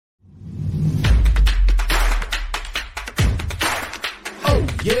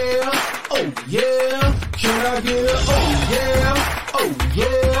yeah, oh yeah, can I get a oh yeah, oh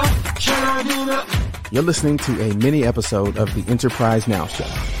yeah, can I get a... You're listening to a mini episode of the Enterprise Now Show,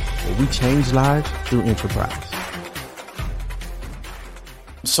 where we change lives through enterprise.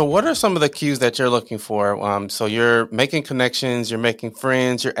 So what are some of the cues that you're looking for? So you're making connections, you're making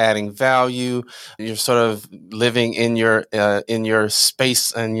friends, you're adding value, you're sort of living in your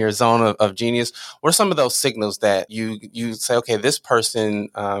space and your zone of genius. What are some of those signals that you say, okay, this person,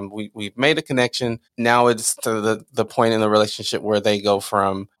 we've made a connection. Now it's to the point in the relationship where they go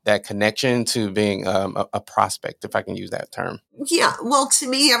from that connection to being a prospect, if I can use that term. Yeah. Well, to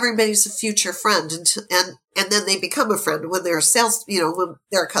me, everybody's a future friend, and then they become a friend when they're when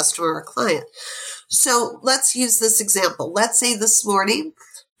they're a customer or a client. So let's use this example. Let's say this morning,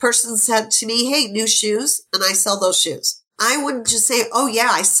 person said to me, hey, new shoes, and I sell those shoes. I wouldn't just say, oh yeah,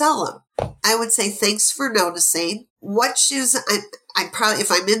 I sell them. I would say, thanks for noticing. What shoes, I probably,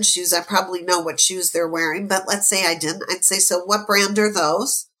 if I'm in shoes, I probably know what shoes they're wearing, but let's say I didn't. I'd say, so what brand are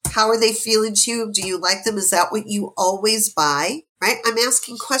those? How are they feeling to you? Do you like them? Is that what you always buy? Right? I'm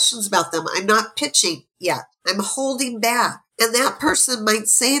asking questions about them. I'm not pitching yet. I'm holding back. And that person might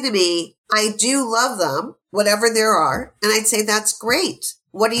say to me, I do love them, whatever there are. And I'd say, that's great.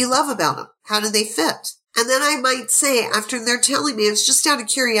 What do you love about them? How do they fit? And then I might say, after they're telling me, it's just out of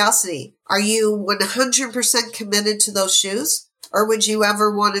curiosity, are you 100% committed to those shoes? Or would you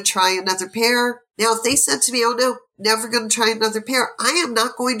ever want to try another pair? Now, if they said to me, oh no, never going to try another pair, I am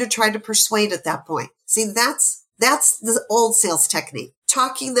not going to try to persuade at that point. See, that's the old sales technique.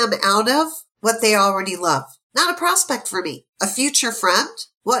 Talking them out of what they already love. Not a prospect for me, a future friend.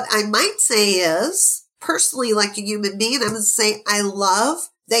 What I might say is, personally, like a human being, I'm going to say, I love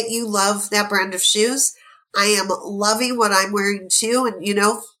that you love that brand of shoes. I am loving what I'm wearing too. And,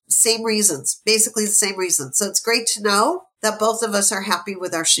 same reasons, basically the same reasons. So it's great to know that both of us are happy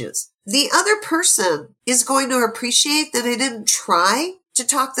with our shoes. The other person is going to appreciate that I didn't try to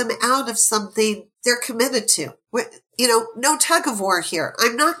talk them out of something they're committed to. No tug of war here.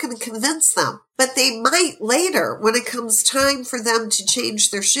 I'm not going to convince them, but they might later, when it comes time for them to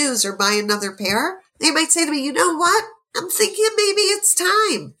change their shoes or buy another pair, they might say to me, you know what? I'm thinking maybe it's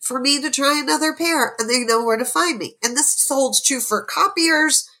time for me to try another pair, and they know where to find me. And this holds true for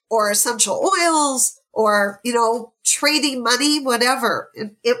copiers or essential oils or, trading money, whatever.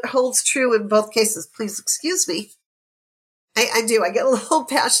 It holds true in both cases. Please excuse me. I do. I get a little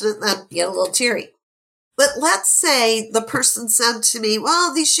passionate and then get a little teary. But let's say the person said to me,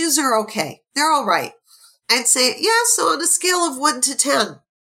 well, these shoes are okay. They're all right. I'd say, yeah, so on a scale of 1 to 10,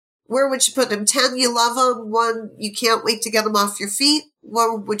 where would you put them? 10, you love them. 1, you can't wait to get them off your feet.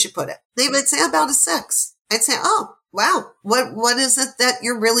 Where would you put it? They might say about a 6. I'd say, oh, wow. What is it that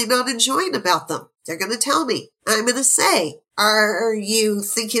you're really not enjoying about them? They're going to tell me. I'm going to say, are you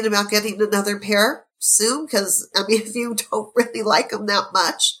thinking about getting another pair soon? Because, if you don't really like them that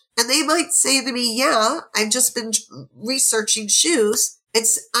much. And they might say to me, yeah, I've just been researching shoes.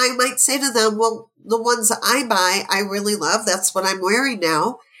 I might say to them, well, the ones I buy, I really love. That's what I'm wearing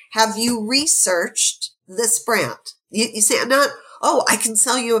now. Have you researched this brand? You say, I can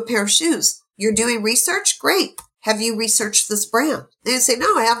sell you a pair of shoes. You're doing research? Great. Have you researched this brand? They say,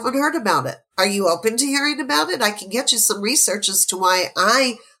 no, I haven't heard about it. Are you open to hearing about it? I can get you some research as to why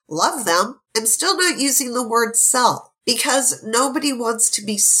I love them. I'm still not using the word sell because nobody wants to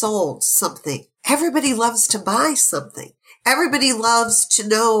be sold something. Everybody loves to buy something. Everybody loves to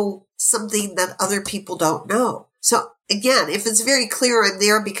know something that other people don't know. So again, if it's very clear I'm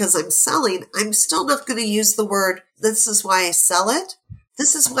there because I'm selling, I'm still not going to use the word, this is why I sell it.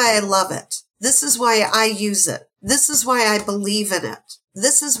 This is why I love it. This is why I use it. This is why I believe in it.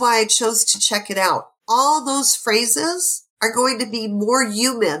 This is why I chose to check it out. All those phrases are going to be more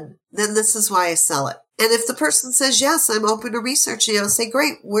human than this is why I sell it. And if the person says, yes, I'm open to researching, I'll say,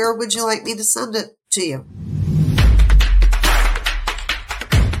 great, where would you like me to send it to you?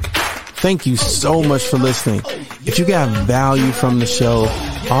 Thank you so much for listening. If you got value from the show,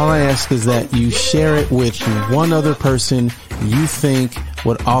 all I ask is that you share it with one other person you think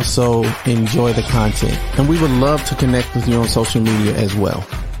would also enjoy the content. And we would love to connect with you on social media as well.